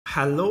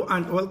Hello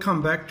and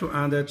welcome back to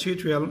another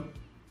tutorial.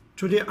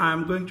 Today I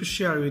am going to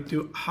share with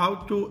you how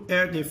to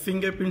add a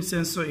fingerprint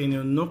sensor in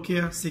your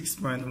Nokia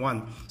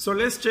 6.1. So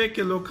let's take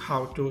a look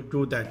how to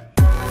do that.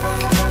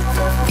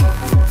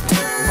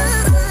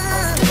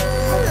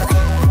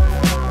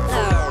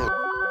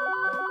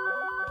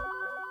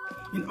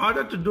 In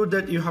order to do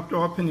that, you have to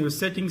open your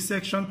settings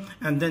section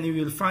and then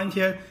you will find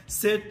here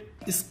set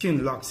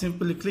skin lock.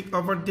 Simply click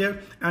over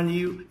there and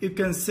you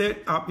can set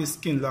up a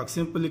skin lock.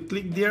 Simply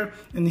click there,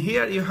 and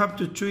here you have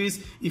to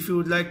choose if you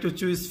would like to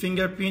choose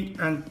fingerprint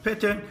and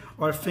pattern,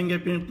 or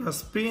fingerprint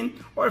plus pin,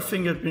 or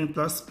fingerprint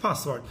plus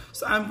password.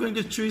 So I'm going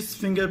to choose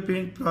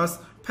fingerprint plus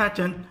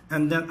pattern,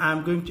 and then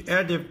I'm going to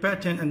add a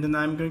pattern, and then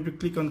I'm going to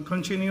click on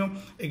continue.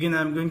 Again,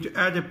 I'm going to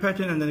add a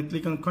pattern and then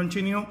click on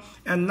continue,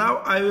 and now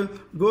I will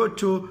go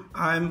to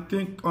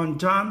click on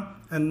done,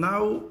 and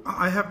now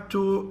I have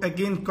to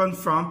again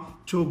confirm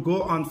to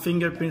go on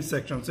fingerprint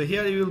section. So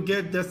here you will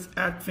get this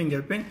add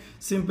fingerprint.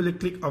 Simply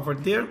click over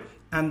there,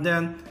 and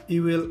then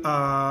you will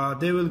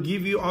they will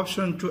give you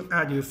option to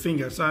add your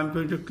finger. So I'm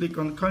going to click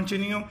on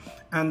continue,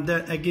 and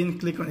then again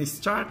click on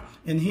start,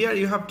 and here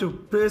you have to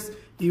press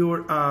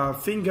your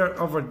finger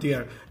over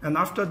there, and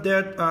after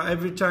that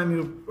every time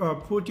you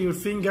put your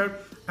finger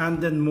and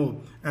then move,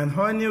 and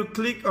when you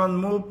click on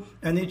move,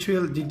 and it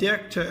will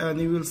detect and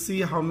you will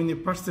see how many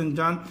percent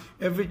done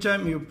every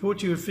time you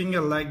put your finger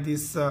like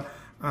this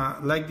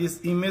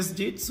image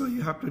did. So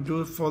you have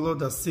to follow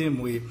the same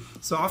way.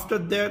 So after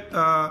that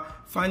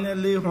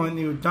finally when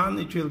you're done,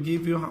 it will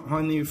give you,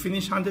 when you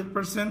finish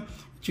 100%,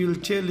 it will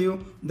tell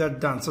you that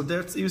done. So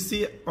that's, you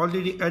see,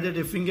 already added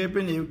a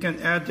fingerprint. You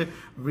can add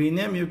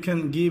rename, you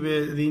can give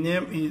a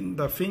rename in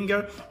the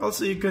finger.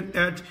 Also you can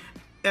add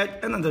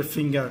another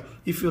finger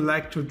if you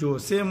like to do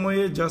same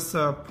way. Just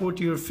put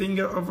your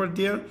finger over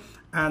there,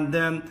 and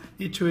then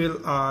it will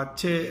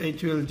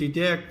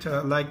detect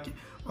like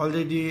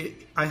already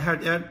I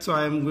had add. So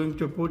I am going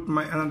to put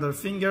my another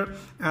finger,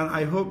 and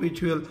I hope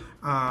it will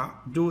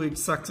do it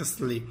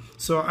successfully.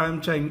 So I'm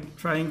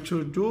trying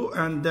to do,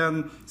 and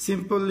then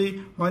simply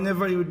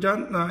whenever you're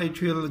done, it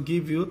will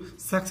give you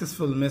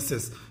successful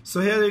message.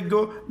 So here you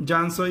go,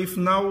 done. So if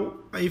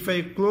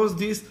I close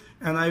this,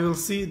 and I will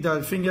see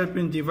the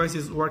fingerprint device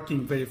is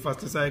working very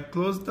fast. As I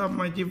closed up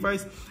my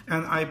device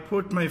and I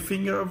put my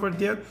finger over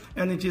there,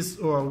 and it is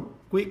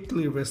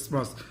quickly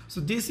response.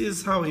 So this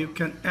is how you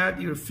can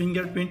add your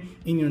fingerprint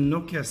in your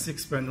Nokia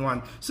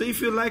 6.1. So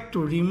if you like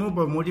to remove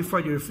or modify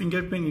your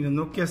fingerprint in your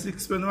Nokia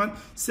 6.1,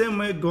 same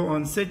way, go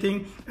on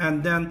setting,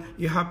 and then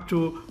you have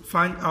to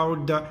find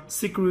out the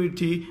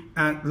security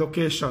and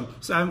location.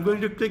 So I'm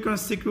going to click on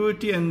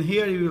security, and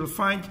here you will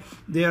find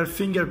their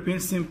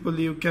fingerprint.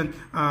 Simply you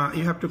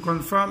have to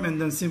confirm,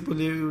 and then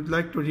simply you would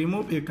like to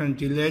remove, you can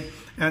delete,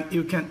 and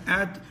you can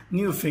add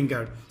new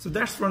finger. So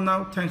that's for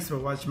now. Thanks for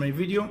watching my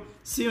video.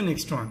 See you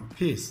next one.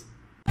 Peace.